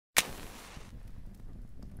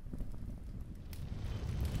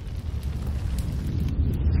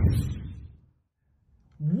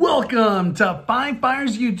Welcome to Five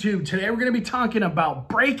Fires YouTube. Today we're going to be talking about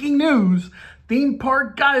breaking news. Theme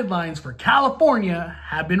park guidelines for California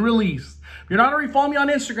have been released. If you're not already following me on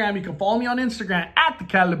Instagram, you can follow me on Instagram at The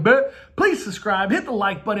Caliber. Please subscribe, hit the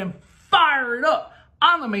like button, fire it up.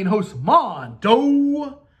 I'm the main host,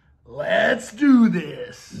 Mondo. Let's do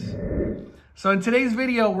this. So in today's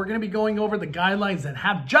video, we're going to be going over the guidelines that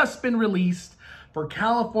have just been released for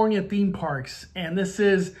California theme parks. And this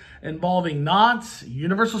is involving Knott,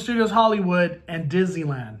 Universal Studios Hollywood, and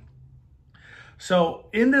Disneyland. So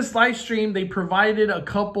in this live stream, they provided a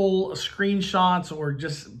couple screenshots or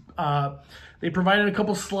just, they provided a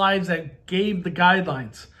couple slides that gave the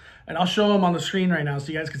guidelines. And I'll show them on the screen right now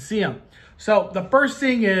so you guys can see them. So the first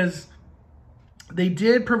thing is, they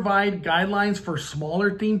did provide guidelines for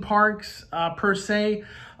smaller theme parks per se.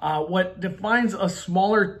 What defines a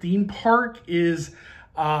smaller theme park is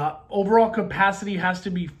overall capacity has to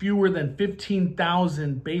be fewer than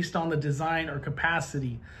 15,000 based on the design or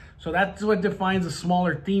capacity. So that's what defines a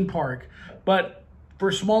smaller theme park. But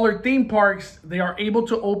for smaller theme parks, they are able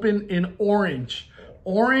to open in orange.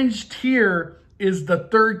 Orange tier is the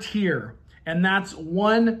third tier, and that's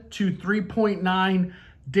 1 to 3.9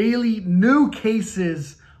 daily new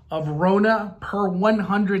cases of Rona per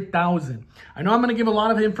 100,000. I know I'm going to give a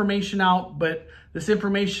lot of information out, but this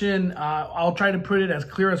information, I'll try to put it as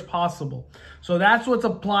clear as possible. So that's what's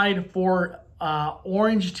applied for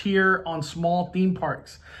orange tier on small theme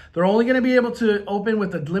parks. They're only going to be able to open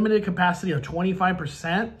with a limited capacity of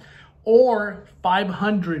 25% or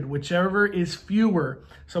 500, whichever is fewer.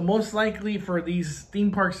 So most likely for these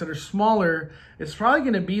theme parks that are smaller, it's probably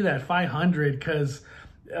going to be that 500 because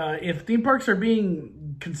if theme parks are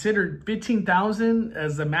being considered 15,000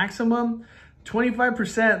 as the maximum,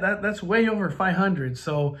 25%, that's way over 500.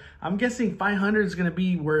 So I'm guessing 500 is going to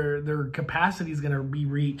be where their capacity is going to be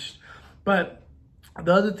reached. But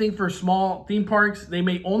the other thing for small theme parks, they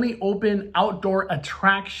may only open outdoor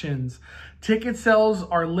attractions. Ticket sales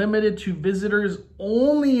are limited to visitors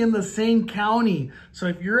only in the same county. So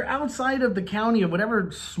if you're outside of the county of whatever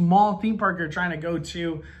small theme park you're trying to go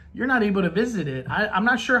to, you're not able to visit it. I'm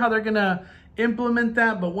not sure how they're going to implement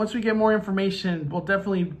that, but once we get more information, we'll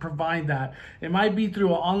definitely provide that. It might be through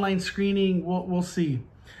an online screening. We'll see.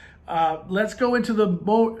 Let's go into the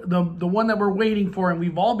one that we're waiting for, and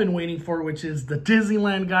we've all been waiting for, which is the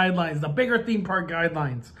Disneyland guidelines, the bigger theme park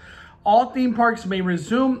guidelines. All theme parks may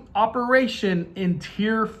resume operation in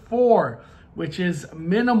Tier 4, which is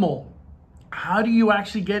minimal. How do you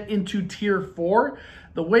actually get into Tier 4?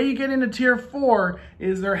 The way you get into Tier 4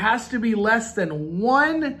 is there has to be less than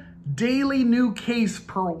one daily new case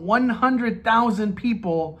per 100,000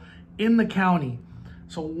 people in the county.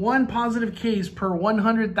 So one positive case per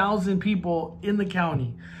 100,000 people in the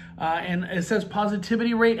county. And it says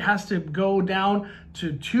positivity rate has to go down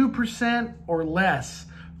to 2% or less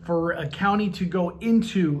for a county to go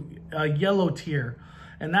into a yellow tier.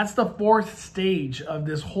 And that's the fourth stage of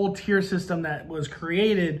this whole tier system that was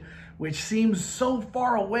created, which seems so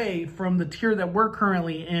far away from the tier that we're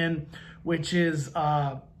currently in, which is,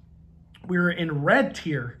 we're in red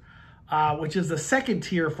tier, which is the second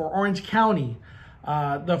tier for Orange County.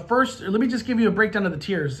 The first, let me just give you a breakdown of the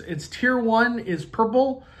tiers. It's Tier 1 is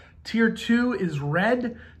purple, Tier 2 is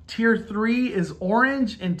red, Tier 3 is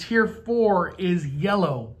orange, and Tier 4 is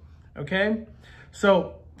yellow, okay?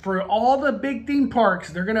 So for all the big theme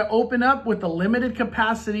parks, they're gonna open up with a limited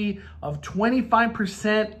capacity of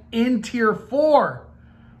 25% in Tier 4.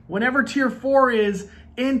 Whenever Tier 4 is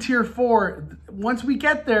in Tier 4, once we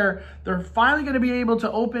get there, they're finally gonna be able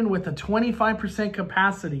to open with a 25%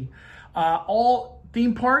 capacity. All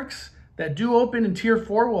theme parks that do open in Tier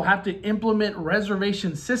 4 will have to implement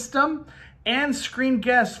reservation system and screen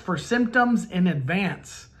guests for symptoms in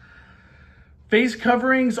advance. Face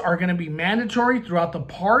coverings are going to be mandatory throughout the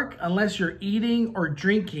park unless you're eating or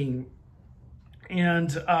drinking.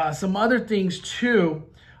 And some other things too,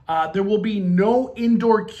 there will be no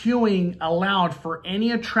indoor queuing allowed for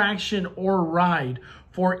any attraction or ride.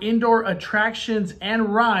 For indoor attractions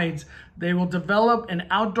and rides, they will develop an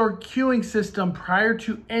outdoor queuing system prior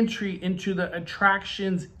to entry into the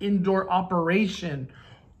attraction's indoor operation.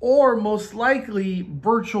 Or most likely,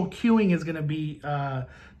 virtual queuing is going to be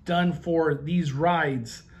done for these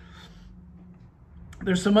rides.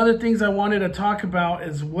 There's some other things I wanted to talk about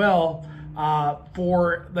as well.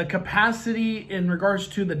 For the capacity in regards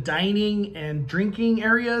to the dining and drinking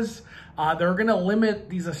areas, they're going to limit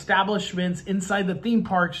these establishments inside the theme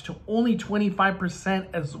parks to only 25%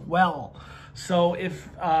 as well. So if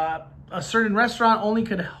a certain restaurant only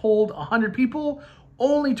could hold 100 people,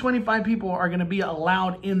 only 25 people are going to be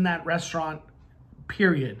allowed in that restaurant,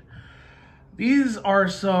 period. These are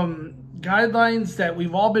some guidelines that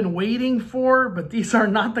we've all been waiting for, but these are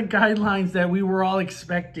not the guidelines that we were all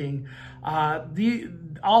expecting.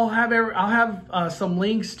 I'll have some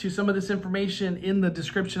links to some of this information in the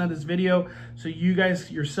description of this video, so you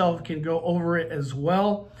guys yourself can go over it as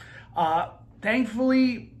well.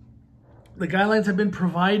 Thankfully, the guidelines have been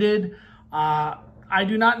provided. I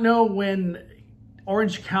do not know when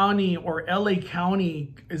Orange County or LA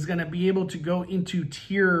County is going to be able to go into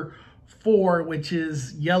tier 4, which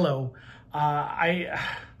is yellow.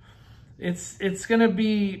 It's going to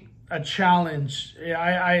be a challenge.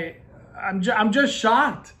 I'm just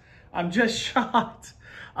shocked. I'm just shocked.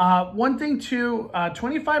 One thing too,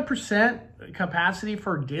 25% capacity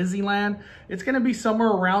for Disneyland. It's going to be somewhere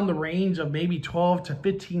around the range of maybe 12 to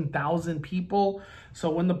 15,000 people. So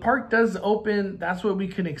when the park does open, that's what we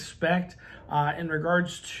can expect in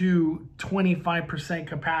regards to 25%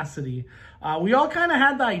 capacity. We all kind of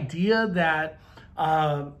had the idea that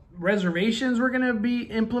reservations were going to be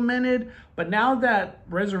implemented, but now that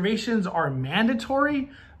reservations are mandatory,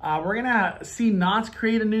 we're going to see Knott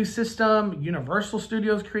create a new system, Universal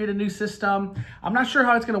Studios create a new system. I'm not sure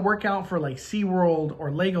how it's going to work out for like SeaWorld or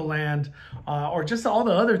Legoland or just all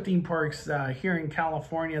the other theme parks here in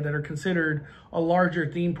California that are considered a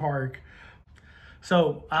larger theme park.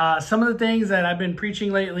 So some of the things that I've been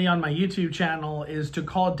preaching lately on my YouTube channel is to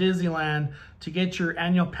call Disneyland to get your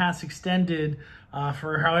annual pass extended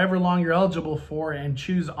for however long you're eligible for and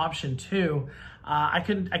choose option 2. I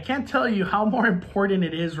can't tell you how more important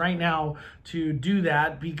it is right now to do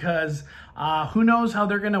that, because who knows how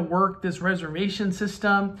they're going to work this reservation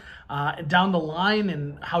system down the line,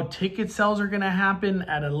 and how ticket sales are going to happen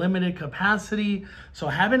at a limited capacity. So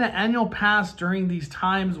having an annual pass during these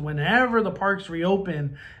times, whenever the parks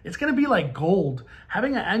reopen, it's going to be like gold.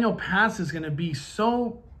 Having an annual pass is going to be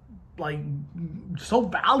so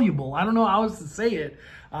valuable. I don't know how else to say it,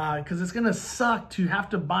 because it's gonna suck to have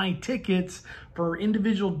to buy tickets for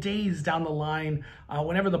individual days down the line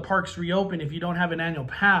whenever the parks reopen if you don't have an annual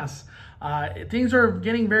pass. Things are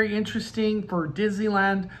getting very interesting for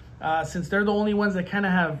Disneyland, since they're the only ones that kind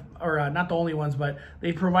of have, or not the only ones, but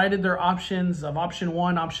they've provided their options of option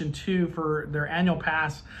 1, option 2 for their annual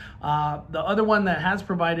pass. The other one that has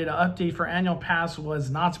provided an update for annual pass was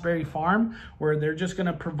Knott's Berry Farm, where they're just going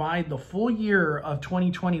to provide the full year of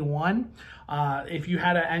 2021. If you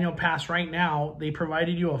had an annual pass right now, they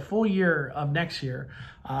provided you a full year of next year,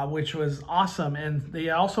 which was awesome. And they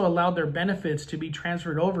also allowed their benefits to be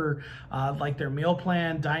transferred over, like their meal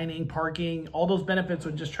plan, dining, parking, all those benefits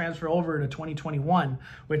would just transfer over to 2021,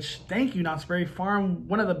 which, thank you, Knott's Berry Farm,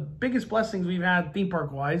 one of the biggest blessings we've had theme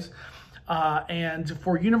park wise. And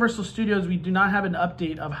for Universal Studios, we do not have an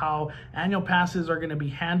update of how annual passes are going to be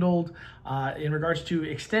handled in regards to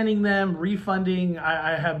extending them, refunding.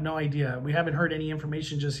 I have no idea. We haven't heard any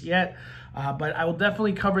information just yet, but I will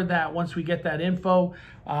definitely cover that once we get that info.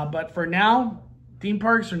 But for now, theme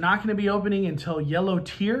parks are not going to be opening until yellow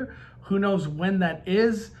tier. Who knows when that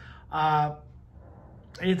is?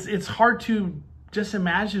 It's hard to just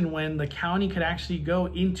imagine when the county could actually go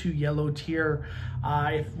into yellow tier.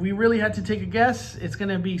 If we really had to take a guess, it's going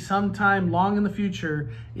to be sometime long in the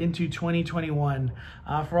future into 2021.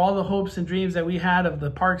 For all the hopes and dreams that we had of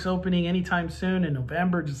the parks opening anytime soon in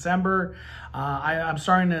November, December, I'm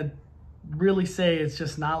starting to really say it's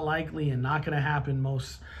just not likely and not going to happen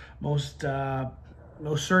most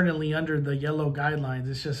certainly under the yellow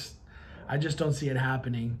guidelines. I just don't see it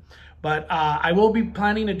happening. But I will be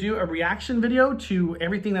planning to do a reaction video to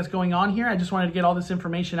everything that's going on here. I just wanted to get all this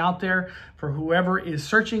information out there for whoever is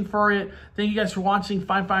searching for it. Thank you guys for watching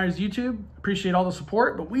Find Fires YouTube. Appreciate all the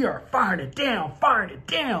support, but we are firing it down, firing it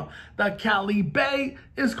down. The Cali Bay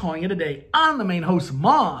is calling it a day. I'm the main host,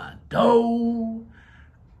 Mondo.